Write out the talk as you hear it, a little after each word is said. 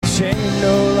Shame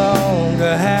no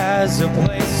longer has a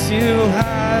place to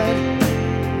hide.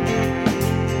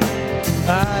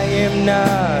 I am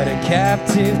not a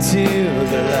captive to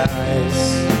the lies.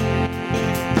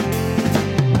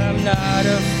 I'm not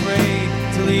afraid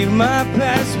to leave my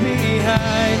past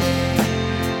behind.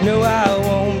 No, I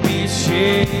won't be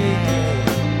shaken.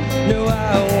 No,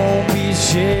 I won't be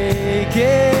shaken.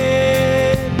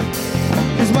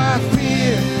 'Cause my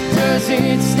fear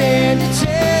doesn't stand a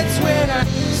chance when I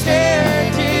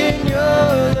stand in your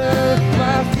love.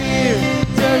 My fear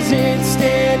doesn't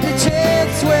stand a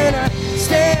chance when I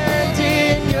stand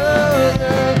in your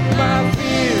love. My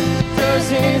fear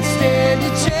doesn't stand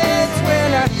a chance when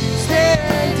I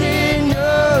stand in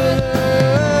your love.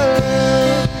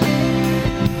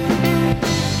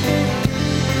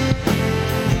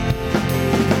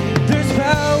 There's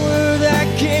power that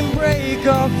can break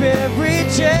off every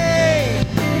chain.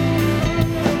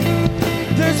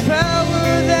 There's power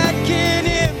that can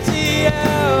empty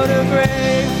out a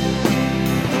grave.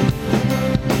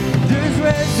 There's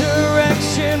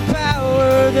resurrection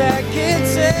power that can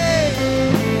save.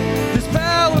 There's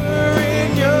power in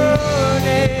your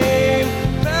name.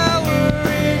 Power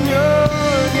in your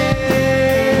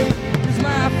name. 'Cause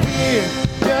my fear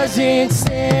doesn't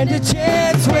stand a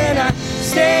chance when I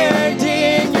stand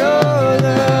in your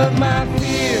love. My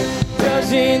fear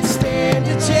doesn't stand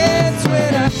a chance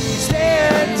when I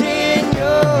stand in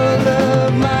your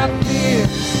love. My fear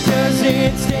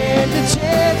doesn't stand a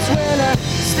chance when I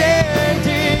stand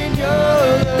in your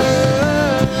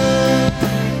love.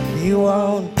 You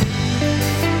won't.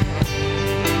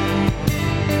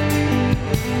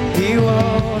 You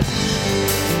won't.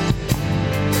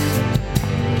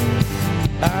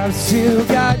 I've still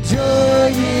got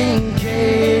joy in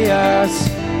chaos.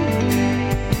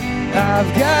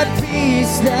 I've got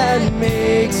peace that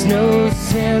makes no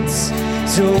sense,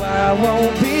 so I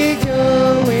won't be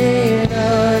going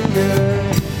under.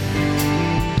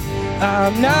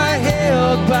 I'm not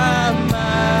held by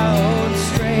my own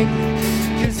strength,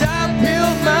 'cause I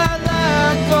built my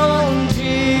life on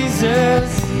Jesus,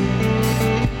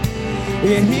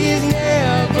 and He's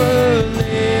never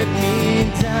let me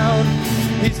down.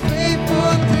 He's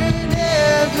faithful through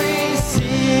every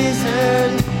season.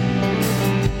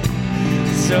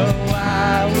 So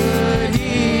why would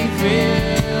He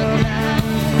fail now?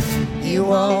 He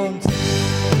won't.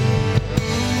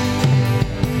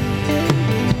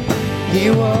 He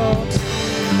won't.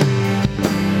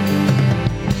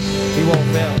 He won't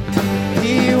fail.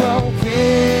 He won't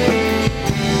fail.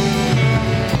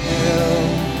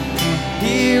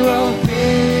 He won't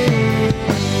fail.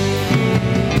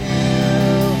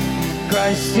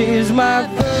 Christ is my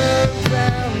firm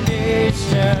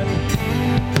foundation,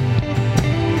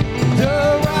 the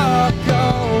rock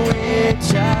on which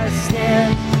I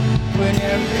stand when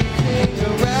everything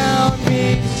around me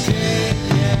is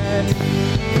shaking.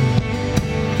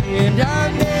 And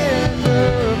I've never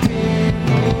been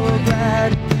more glad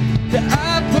that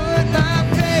I put my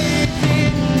faith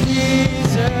in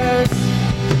Jesus,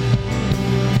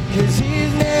 'cause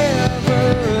He's never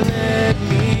let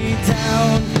me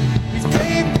down. He's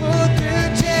faithful through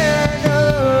generations.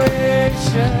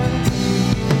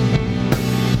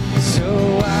 So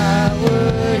why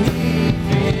would He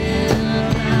fail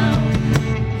now?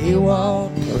 He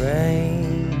won't. Rain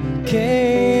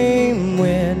came,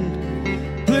 wind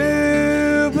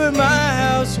blew, but my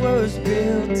house was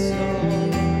built on.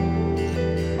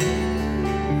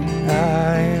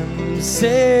 I'm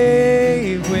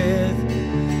safe with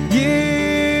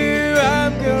You.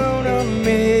 I'm gonna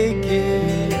make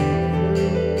it.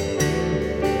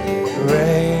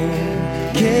 Rain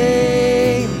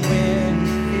came, wind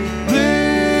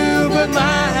blew, but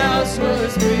my house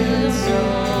was built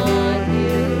on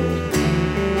You.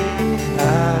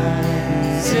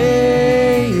 I'm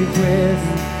safe with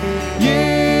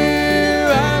You.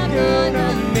 I'm gonna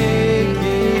make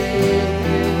it.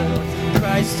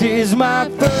 Christ is my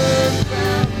firm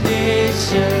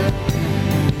foundation,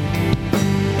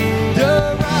 the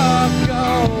rock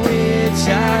on which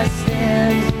I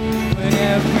stand when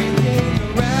everything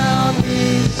around me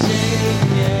is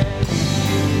shaking.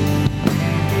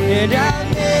 And I've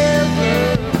never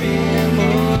been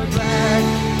more glad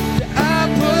that I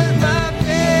put my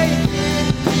faith in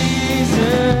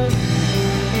Jesus,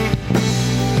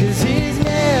 'cause He's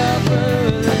never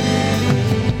let me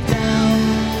down.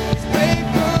 He's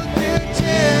faithful through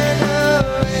generations.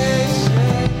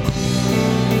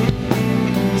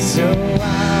 So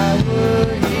why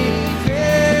would He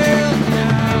fail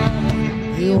now?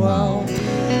 He won't.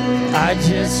 I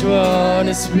just want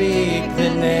to speak the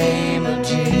name of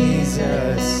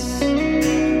Jesus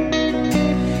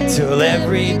till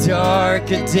every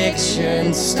dark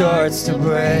addiction starts to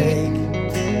break.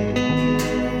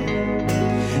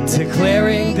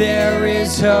 Declaring there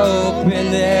is hope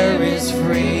and there is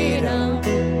freedom.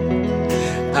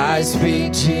 I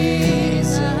speak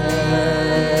Jesus.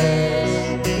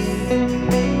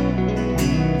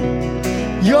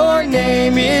 Your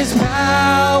name is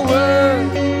power.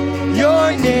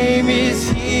 Your name is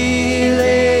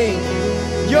healing.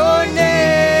 Your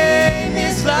name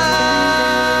is life.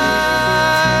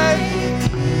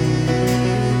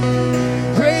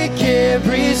 Break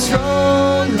every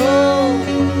stronghold.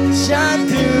 Shine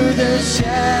through the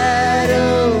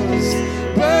shadows.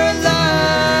 Burn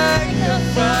like a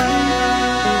fire.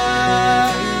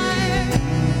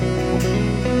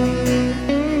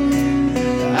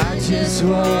 I just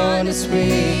want to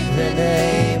speak the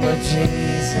name of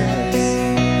Jesus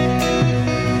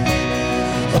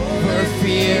over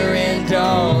fear and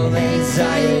all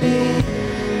anxiety.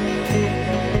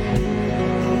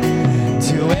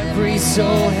 To every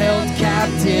soul held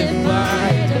captive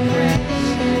by depression,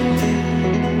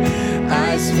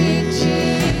 I speak Jesus.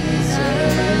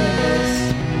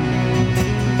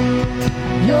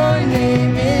 Your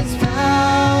name is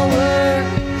power.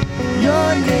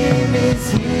 Your name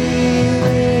is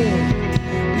healing.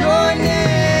 Your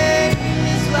name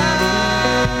is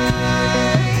life.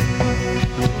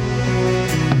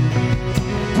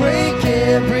 Break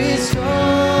every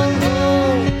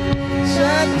stronghold.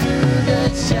 Shine through the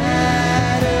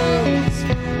shadows.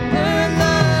 Burn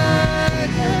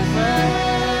like a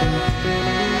fire.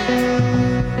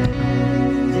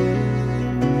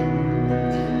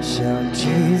 Shout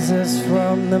Jesus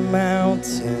from the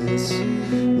mountains.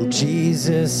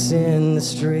 Jesus in the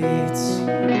streets,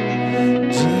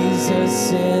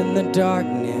 Jesus in the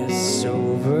darkness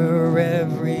over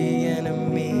every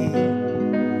enemy,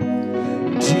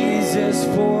 Jesus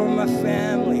for my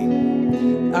family,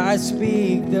 I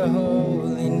speak the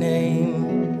holy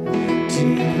name,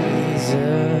 Jesus.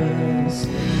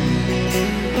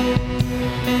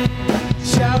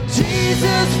 Shout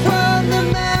Jesus from the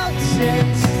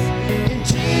mountains, and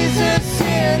Jesus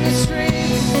in the streets,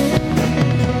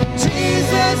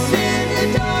 Jesus in the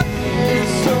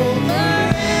darkness over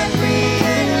every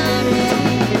enemy.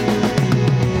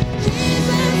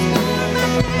 Jesus for my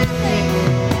family,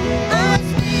 I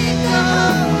speak the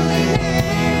holy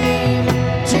name,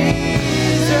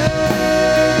 Jesus.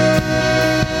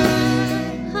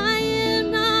 I am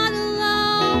not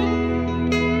alone.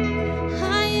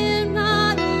 I am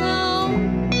not alone.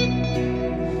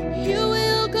 You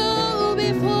will go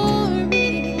before me.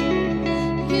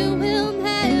 You will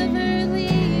never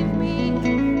leave me.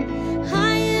 I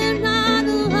am not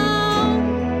alone.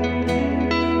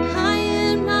 I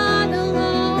am not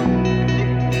alone.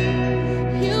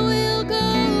 You will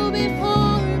go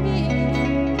before me.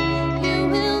 You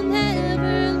will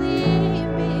never leave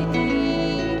me.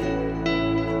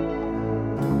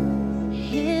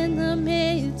 In the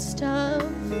midst of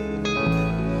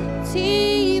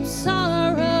deep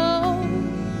sorrow,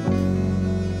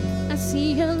 I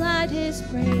see your light is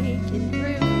breaking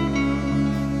through.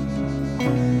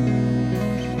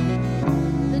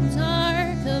 The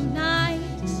dark of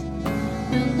night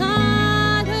will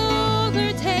not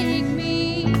overtake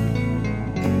me.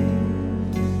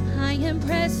 I am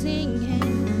pressing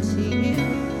into you.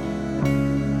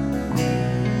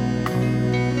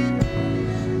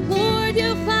 Lord,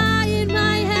 you fight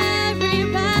my every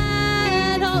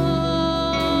battle.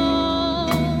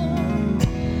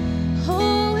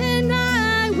 Oh, and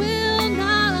I will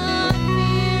not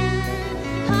fear.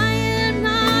 I am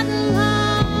not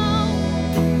alone.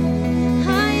 I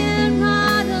am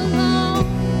not alone.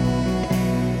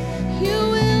 You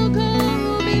will go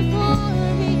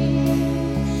before me.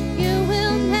 You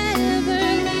will never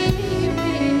leave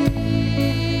me.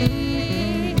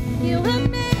 You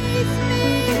amaze me,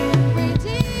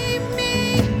 redeem me.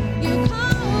 You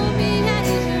call me as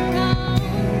your own.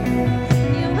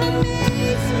 You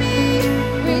amaze me,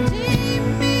 redeem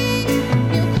me.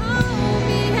 You call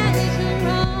me as your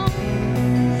own.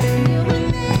 You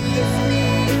amaze me,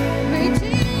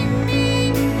 redeem me.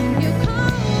 You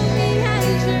call me as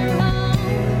your own.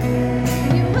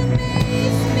 You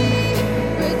amaze me,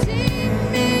 redeem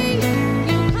me.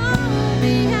 You call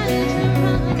me as your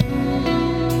own.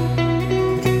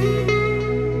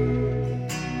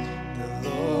 The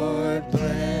Lord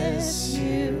bless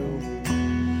you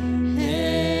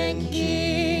and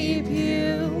keep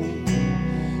you.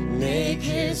 Make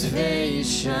his face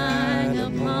shine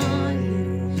upon you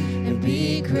and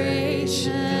be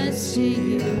gracious to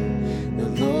you. The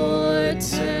Lord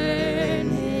turn